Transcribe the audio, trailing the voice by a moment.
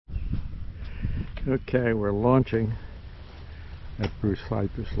Okay, we're launching at Blue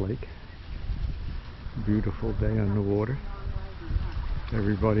Cypress Lake. Beautiful day on the water.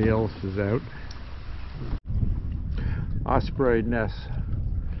 Everybody else is out. Osprey nests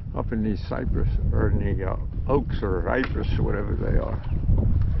up in these cypress, or in the oaks or cypress, or whatever they are.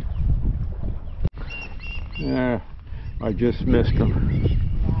 Yeah, I just missed them.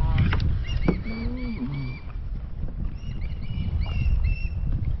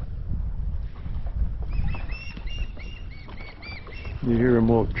 You hear them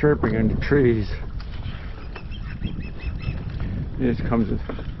all chirping in the trees. Here comes a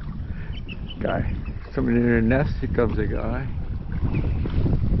guy. Somebody in their nest, here comes a guy.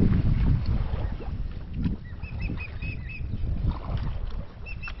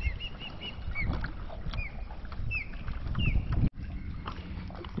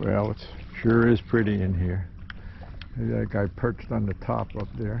 Well, it sure is pretty in here. That guy perched on the top up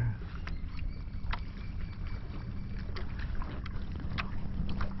there.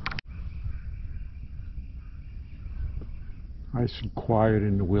 Nice and quiet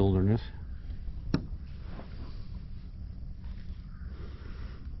in the wilderness.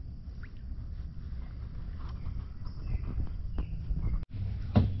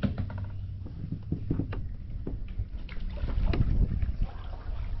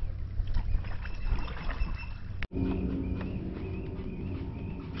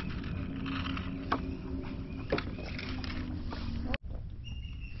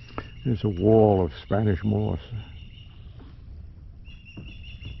 There's a wall of Spanish moss.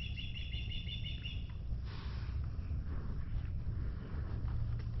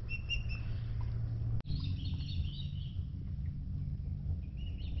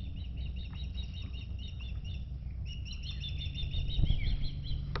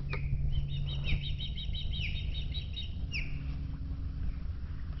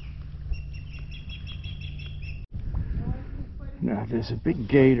 Now there's a big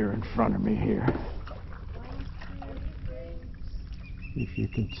gator in front of me here. If you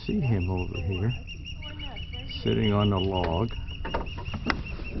can see him over here, sitting on the log.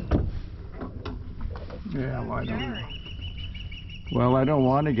 Yeah, well, I don't know. Well, I don't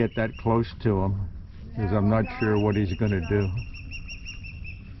want to get that close to him because I'm not sure what he's going to do.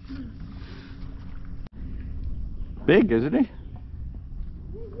 Big, isn't he?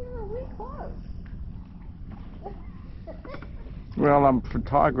 Well, I'm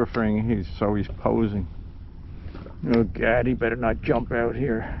photographing, so he's posing. Oh, God, he better not jump out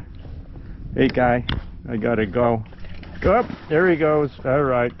here. Hey, guy, I gotta go. Go up. There he goes. All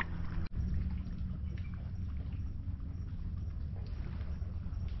right.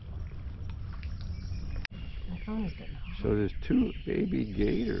 So there's two baby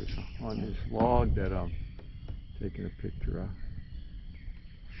gators on this log that I'm taking a picture of.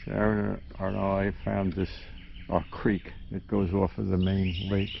 Sharon and I found this creek that goes off of the main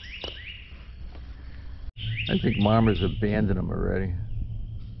lake. I think Mama's abandoned them already.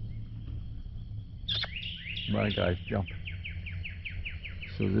 My guy's jumping.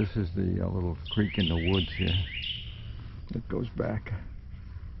 So this is the little creek in the woods here. It goes back.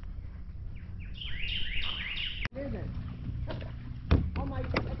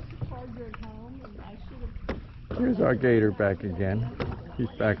 Here's our gator back again.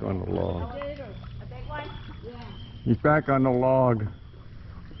 He's back on the log. He's back on the log.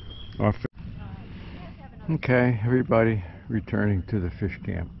 Okay, everybody returning to the fish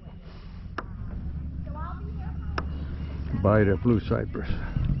camp. Bye to Blue Cypress.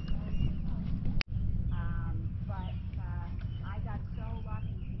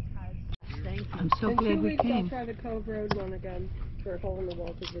 I'm so glad we came. I'll try the Cove Road one again for a hole in the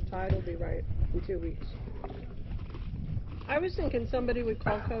wall because the tide will be right in 2 weeks. I was thinking somebody would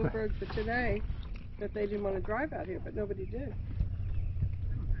call Cove Road for today, that they didn't want to drive out here, but nobody did.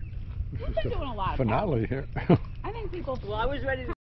 This is the finale here. I think people. Well, I was ready to